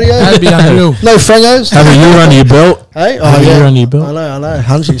of cardio. That'll be unreal. No frangos. Have a year under your belt. Hey, Have a year under your belt. I know,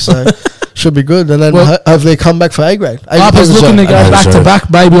 Hungy. So should be good, and then hopefully come back for A grade. Harper's looking to go back to back,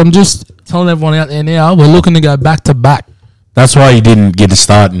 baby. I'm just telling everyone out there now, we're looking to go back to back. That's why you didn't get a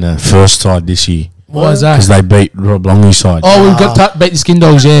start in the first side this year. Why is that? Because they beat Rob Longley's side. Oh, we've got to beat the Skin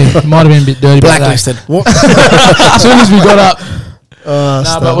Dogs, yeah. Might have been a bit dirty. Blacklisted. As soon as we got up.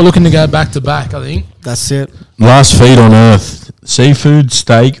 But we're looking to go back to back, I think. That's it. Last feed on earth. Seafood,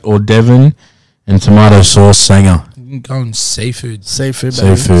 steak, or Devon, and tomato sauce Sanger. Going seafood. Seafood,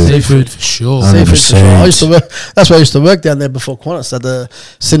 baby. Seafood for sure. Seafood for sure. I used to work. That's where I used to work down there before Qantas at the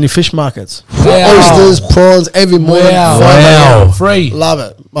Sydney fish markets. Wow. Oysters, prawns every morning. Wow. Free. Love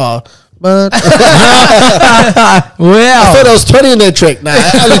it. Oh, but Wow. I thought I was 20 in their trick. Nah,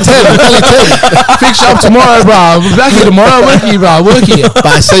 only 10. Fix up tomorrow, bro. We're back here tomorrow. Work here, bro. Work here.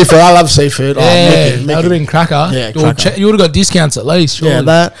 But seafood, I love seafood. Yeah, that would have been cracker. Yeah, you would have got discounts at least. Surely. Yeah,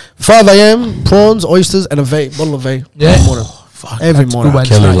 that 5 a.m. prawns, oysters, and a V, bottle of V. Yeah. Every morning. Every That's a morning. good way to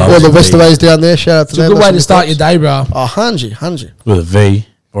Kelly start. loves All the V. Westerways down there. Shout out to It's a them. good way to start your day, bro. Oh, Hungy. With a V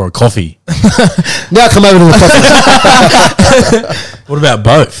or a coffee. Now come over to the coffee. What about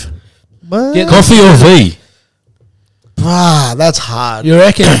both? Get Coffee or V? That's hard. You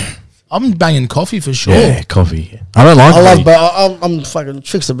reckon? I'm banging coffee for sure. Yeah, coffee. I don't like I love, V. but I'm fucking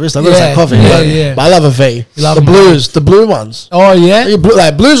Tricksta the Barista. I'm gonna Yeah, say coffee. yeah. But I love a V. You love the them blues, the blue ones. Oh, yeah? Are you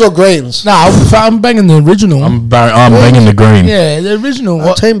like blues or greens? No, I'm banging the original. I'm banging the green. Yeah, the original.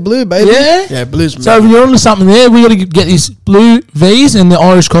 What? Team blue, baby. Yeah? Yeah, blues. So if you're onto something there, we got to get these blue V's and the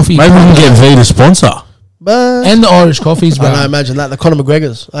Irish coffee. Maybe we can get V to sponsor. but And the Irish coffees, bro. I know, imagine that. The Conor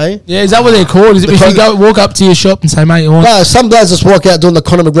McGregor's, eh? Yeah, is that what they're called? Is it if you walk up to your shop and say, mate, you want... No, some guys just walk out doing the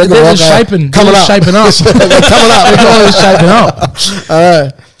Conor McGregor. They're just shaping. Coming up. Shaping up. They're coming up. They're always shaping up. All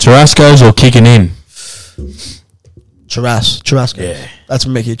right. Tarasco's or kicking in? Churrasco. Yeah. That's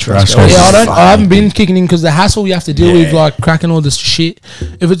Mickey Churrasco. Churrasco. Yeah, I haven't been kicking in because the hassle you have to deal with, Yeah. like cracking all this shit.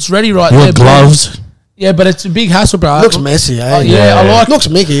 If it's ready right You there, want gloves? Yeah, but it's a big hassle, bro. Looks messy, eh? Oh, yeah, I like. Looks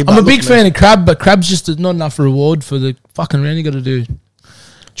Mickey. I'm a big fan of crab, but crab's just not enough reward for the fucking round you got to do.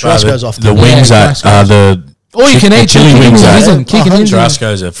 Churrasco's off The wings Yeah, at the Or you can eat chili wings. Kicking in.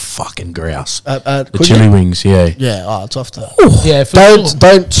 Tarasco's a fucking grouse. The Could chili you? wings, yeah. Yeah, it's off to. Yeah, for sure.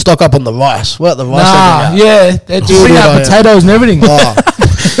 Don't stock up on the rice. What the rice? Nah, yeah, they Oh, bring out yeah. potatoes and everything. Oh.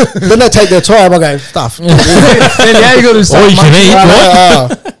 Then they take their time. I go stuff. Then yeah, you got to Or start you can eat.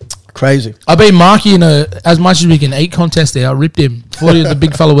 What? Crazy. I beat Marky in a as much as we can eat contest there. I ripped him. Before the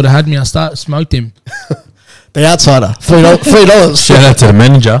big fella would have had me, I smoked him. The outsider. $3. Shout out to the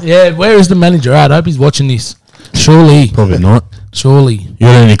manager. Yeah, where is the manager at? I hope he's watching this. Surely. Probably not. Surely. You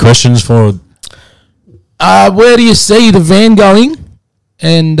got any questions for? Where do you see the van going?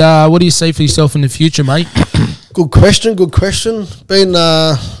 And what do you see for yourself in the future, mate? Good question. Been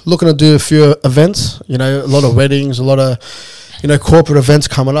looking to do a few events. You know, a lot of weddings, a lot of corporate events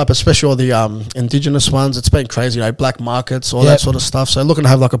coming up, especially all the Indigenous ones. It's been crazy, black markets, all that sort of stuff. So looking to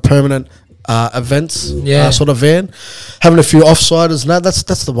have like a permanent events sort of van, having a few offsiders and that.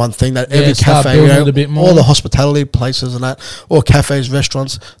 That's the one thing that every start cafe, building it a bit more. all the hospitality places and that, or cafes,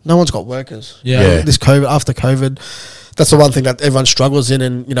 restaurants, no one's got workers. Yeah. This COVID, after COVID, that's the one thing that everyone struggles in.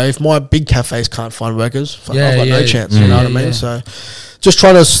 And if my big cafes can't find workers, I've got no chance. You know what I mean? Yeah. So just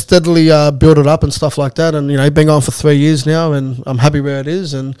trying to steadily build it up and stuff like that. And been going for 3 years now, and I'm happy where it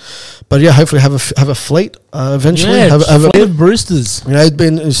is. But hopefully have a fleet eventually. Yeah, have a fleet of baristas.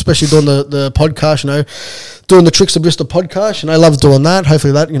 been especially doing the podcast. Doing the Tricksta the Barista podcast. Love doing that.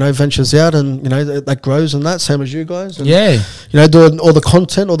 Hopefully that ventures out and that grows and that same as you guys. And, doing all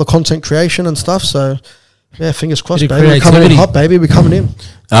the content creation and stuff. So. Yeah, fingers crossed, Bit of baby. We're coming in creativity. hot, baby. We're coming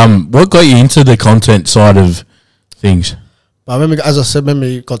in. What got you into the content side of things? I remember, as I said, when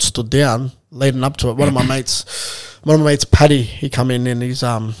we got stood down, leading up to it, one of my mates, Paddy, he come in and he's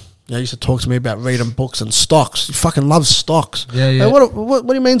he used to talk to me about reading books and stocks. He fucking loves stocks. Yeah, yeah. Hey, what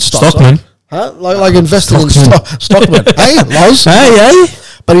do you mean stocks? Stockman. Huh? Like investing in Stockman. Stockman. Hey, Loz. Hey.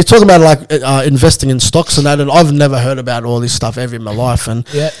 But he's talking about investing in stocks and that, and I've never heard about all this stuff ever in my life. And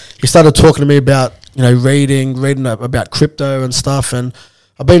he started talking to me about reading about crypto and stuff, and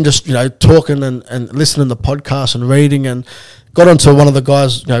I've been just talking and listening to podcasts and reading, and got onto one of the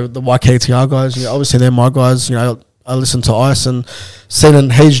guys, the YKTR guys. Obviously they're my guys. I listened to Ice and seen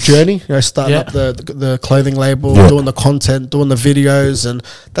his journey, you know, starting up the clothing label, doing the content, doing the videos, and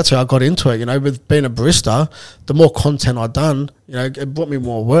that's how I got into it. You know, with being a barista, the more content I'd done, you know, it brought me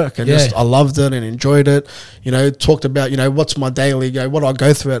more work, and just I loved it and enjoyed it. You know, talked about, you know, what's my daily, you know, what I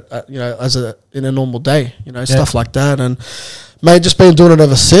go through you know, in a normal day, you know, stuff like that. And mate, just been doing it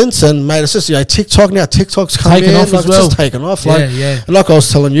ever since, and mate, it's just, you know, TikTok now. TikTok's coming in, off like, as well. It's just taken off, like, and like I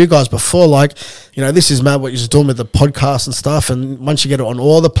was telling you guys before, like, you know, this is mad what you're doing with the podcast and stuff, and once you get it on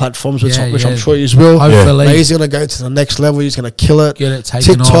all the platforms, which I'm sure you will, hopefully, mate, he's gonna go to the next level. He's gonna kill it. Get it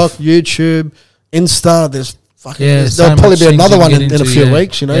taken TikTok, off. YouTube, Insta. There's fucking. so there'll probably be much another one things in you a can get few into,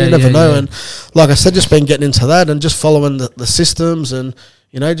 weeks. You know, you never know. And like I said, just been getting into that and just following the systems, and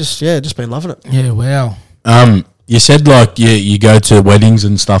you know, just been loving it. Yeah, wow. You said like you go to weddings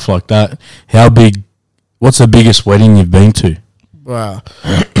and stuff like that. How big? What's the biggest wedding you've been to? Wow,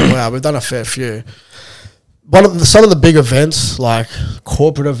 we've done a fair few. Some of the big events, like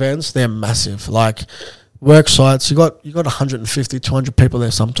corporate events, they're massive. Like work sites, you got 150, 200 people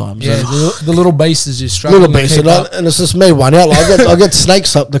there sometimes. Yeah, the little bases just struggling. Little beast, and it's just me one out. Like I get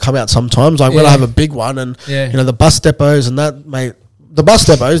snakes up to come out sometimes. Like when I have a big one, and you know, the bus depots and that, mate. The bus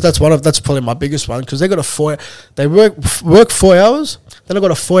depots, that's probably my biggest one, because they got they work 4 hours, then I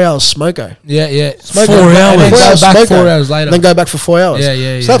got a 4 hour smoko. Yeah. Smoko. 4 hours. Go back 4 hours later. Then go back for 4 hours.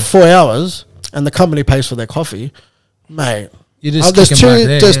 Yeah. So that 4 hours, and the company pays for their coffee, mate. You just there's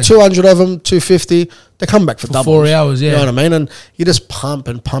 200 of them, 250. They come back for doubles. 4 hours, You know what I mean? And you just pump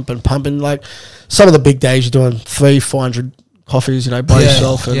and pump and pump, and like some of the big days, you're doing 300-400 coffees, you know, by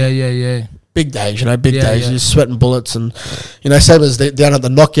yourself. And Yeah. big days, you know, days. You're sweating bullets, and you know, same as down at the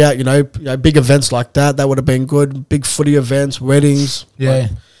Knockout, you know, big events like that would have been good. Big footy events, weddings, like,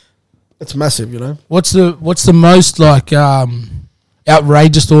 it's massive, you know. What's the most like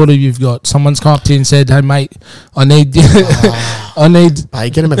outrageous order you've got? Someone's come up to you and said, "Hey mate, I need." Hey,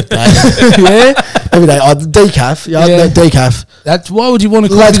 get him every day. Every day. Decaf, decaf. That's why would you want a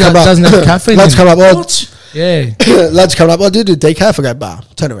coffee that doesn't have caffeine? Lads come up. What? Yeah. Lads come up. I do decaf. I go, bar.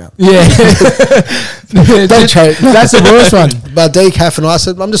 Turn around. Yeah. Don't trade. That's the worst one. But decaf, and I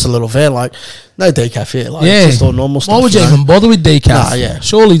said, I'm just a little fan. Like, no decaf here. Like, it's just all normal stuff. Why would you even bother with decaf? Nah,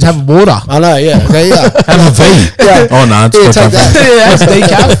 surely you'd have water. I know. Yeah. Have a V. Yeah. Oh no, it's take that. That's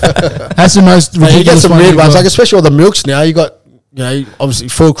decaf. That's the most ridiculous. You get some weird ones, got. like especially all the milks now. You got, you know, obviously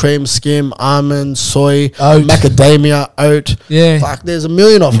full cream, skim, almond, soy, oat, macadamia, oat. Yeah. Fuck, there's a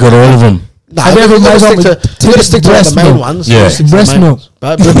million of them. Got all of them. Nah, have you ever made one with you got to stick to the main ones. Yeah. Breast milk.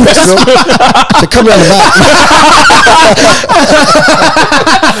 Breast milk. So come around the back.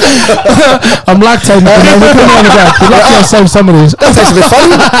 I'm lactating. We're coming around the back. We're lucky I saved some of these. That tastes a bit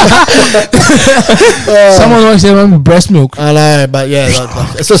funny. Someone likes their own breast milk. I know, but yeah,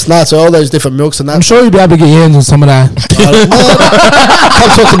 like, it's just nuts. All those different milks and that. I'm sure you'll be able to get your hands on some of that. Come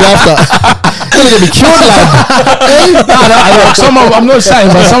talk to me after. You're going to be cured, lad. I'm not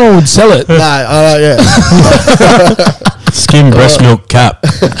saying, but someone would sell it. No, yeah. Skim breast milk cap.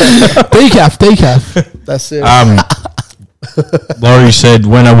 Decaf. That's it. Laurie said,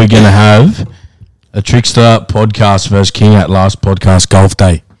 when are we going to have a Tricksta podcast versus King at Last podcast golf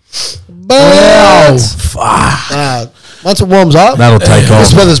day? Wow. Fuck. Once it warms up, That'll take off.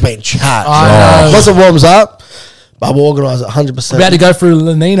 This weather's been chat. Once it warms up, but we'll organise it 100%. We're about to go through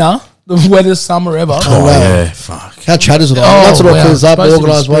La Nina, the wettest summer ever. Oh, yeah. Fuck. How chat is it all? Once it all clears up, we'll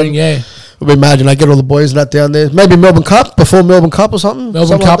organise one. Yeah. We'll be mad, you know, get all the boys and that down there. Maybe Melbourne Cup, before Melbourne Cup or something.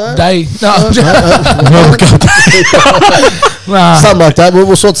 Melbourne Cup like day. No. Melbourne Cup. Something like that.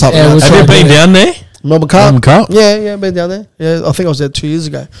 We'll sort something out. Have you been down there? Melbourne Cup? Melbourne Cup? Yeah, been down there. Yeah, I think I was there 2 years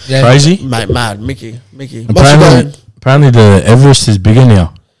ago. Yeah. Crazy? Mate, mad. Mickey. Apparently the Everest is bigger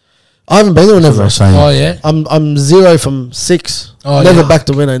now. I haven't been there in Everest. Oh, yeah? I'm 0 from 6. Never backed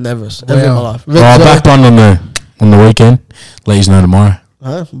a winner in Everest. Ever in my life. I backed one on the weekend. Let you know tomorrow.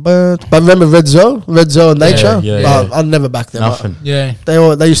 But remember Red Zo and Nature? Yeah. I'll never back them. Nothing. Yeah.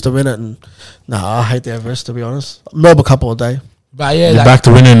 They used to win it, and I hate the Everest, to be honest. Melbourne Cup all day. But yeah, You backed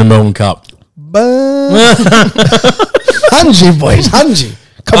the winner in the Melbourne Cup. Hungy, boys. Hungy.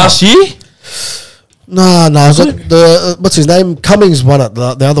 Last year? No. I got the what's his name? Cummings won it.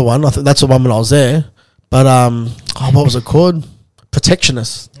 The other one. I think that's the one when I was there. But what was it called?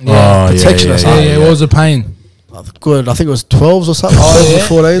 Protectionist. Yeah. Protectionist. Yeah. What was the pain? Good. I think it was 12s or something. Oh,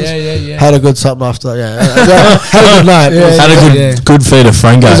 12s or 14s. Yeah. Had a good something after that. Yeah. Had a good night. Had a good feed of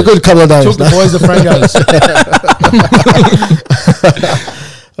Frango. It was a good couple of days. Took the boys to Frangos.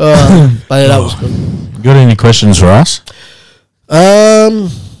 But yeah, that was good. Got any questions for us?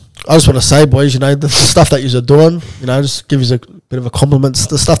 I just want to say, boys, you know, the stuff that you're doing, you know, just give you bit of a compliment.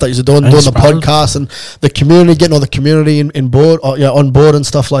 The stuff that you're doing, Thanks, doing the brother. podcast and the community, getting all the community in board, on board and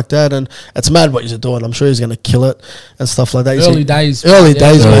stuff like that. And it's mad what you're doing. I'm sure he's going to kill it and stuff like that. Early days, early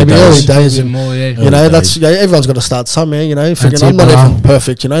days, maybe early days. And more, yeah. You know, that's everyone's got to start somewhere. You know, figuring I'm not even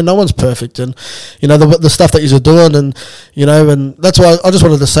perfect. You know, no one's perfect, and you know the stuff that you're doing, and you know, and that's why I just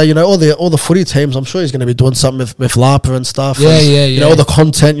wanted to say, you know, all the footy teams. I'm sure he's going to be doing something with Lapa and stuff. Yeah, and, yeah, You know, all the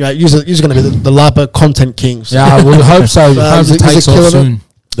content. You know, he's going to be the Lapa content kings. Yeah, we hope so. Hope it takes off soon.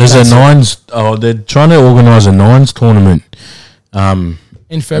 There's a nines. Oh, they're trying to organise a nines tournament.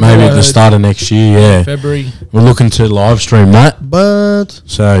 In February, maybe at the start of next year. Yeah, February. We're looking to live stream that, But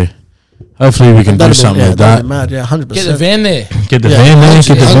so hopefully we can do something with that. Mad, yeah, 100%. Get the van there. Get the van there.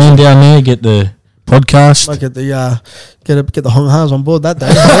 Get the van down there. Get the podcast. Like get the Hong Ha's on board that day.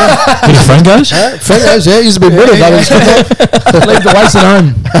 Get the Frankos. Frankos, yeah, he's a bit weird. Leave the waste at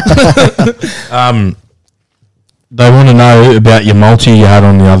home. They want to know about your multi you had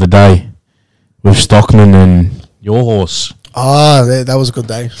on the other day with Stockman and your horse. That was a good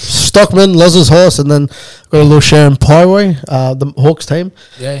day. Stockman, Loz's horse, and then got a little share in Pyway, the Hawks team.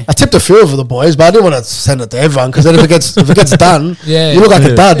 Yeah. I tipped a few of the boys, but I didn't want to send it to everyone because then if it gets done, Yeah. you look like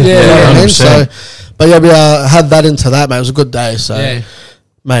a dud. Yeah, you know what I mean? 100%. So, but yeah, we had that into that, mate. It was a good day. So, Yeah.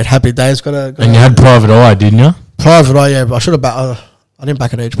 mate, happy days. And you had Private Eye, didn't you? private eye. Yeah, but I should have. I didn't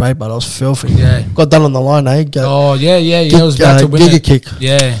back at each break, but I was filthy. Yeah. Got done on the line, eh? Oh, yeah. I was about to win Giga it. kick.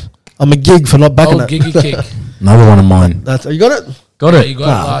 Yeah. I'm a gig for not backing Oh, it. Giga kick. Another one of mine. You got it? Got Yeah, it. you got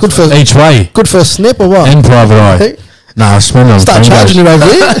it last Good for Each way. good for a snip or what? And Private Eye. Hey, Nah, I spent on start charging you over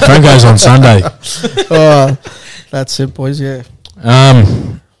here. Frankos on Sunday. That's it, boys. Yeah,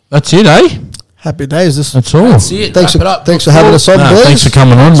 That's it, eh? happy days. That's all. That's it. Thanks Wrap it up. for having us on, Nah, boys. thanks for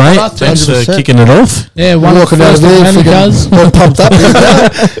coming on, mate. brother. Thanks for 100%. kicking it off. Yeah, We're one of the walking out of first there, many cars. all pumped up.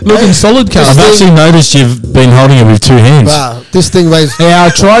 Looking solid, cars. I've actually noticed you've been holding it with two hands. Wow, this thing weighs Yeah, I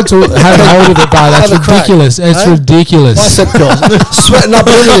tried to have hold of it, but that's Have a crack, ridiculous. It's eh? ridiculous. bicep curls, sweating up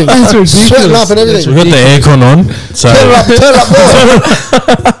and everything. It's ridiculous. Sweating up and everything. We've got the aircon on, so Turn up,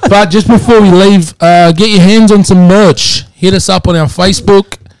 boy. But just before we leave, get your hands on some merch. Hit us up on our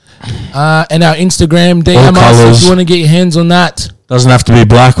Facebook and our Instagram. DM us colours. if you want to get your hands on that. doesn't have to be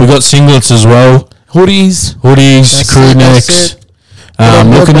black. We've got singlets as well, Hoodies. hoodies, crew that's necks. it.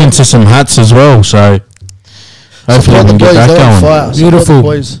 Looking into some hats as well, so hopefully we can get that going. Beautiful.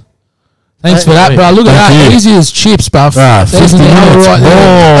 Boys. Thanks for that, bro. Look at Thank that. you. Easy as chips, bruv. Ah, There's 50 the number minutes. right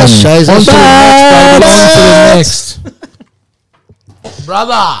there. That's Shays. On to the That's next, baby. On to the Shays. next.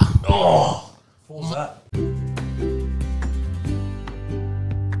 Brother.